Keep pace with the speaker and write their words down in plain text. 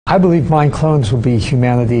I believe mind clones will be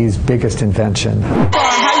humanity's biggest invention. How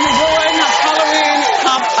you doing?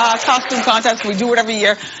 Halloween costume contest. We do it every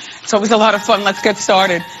year. It's always a lot of fun. Let's get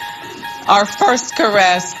started. Our first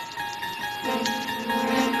caress.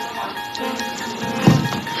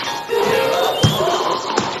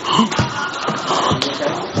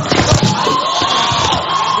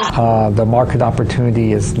 The market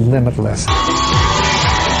opportunity is limitless.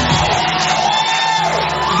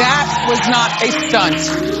 That was not a stunt.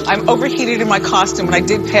 I'm overheated in my costume and I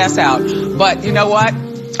did pass out. But you know what?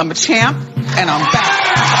 I'm a champ and I'm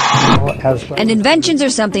back. And inventions are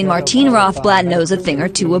something Martine Rothblatt knows a thing or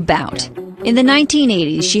two about. In the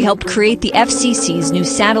 1980s, she helped create the FCC's new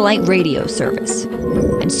satellite radio service.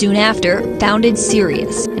 And soon after, founded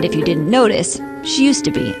SIRIUS. And if you didn't notice, she used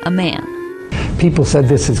to be a man. People said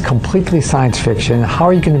this is completely science fiction. How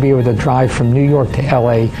are you going to be able to drive from New York to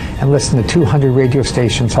LA and listen to 200 radio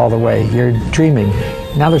stations all the way? You're dreaming.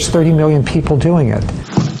 Now there's 30 million people doing it.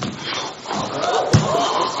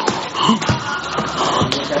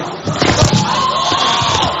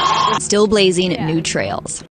 Still blazing new trails.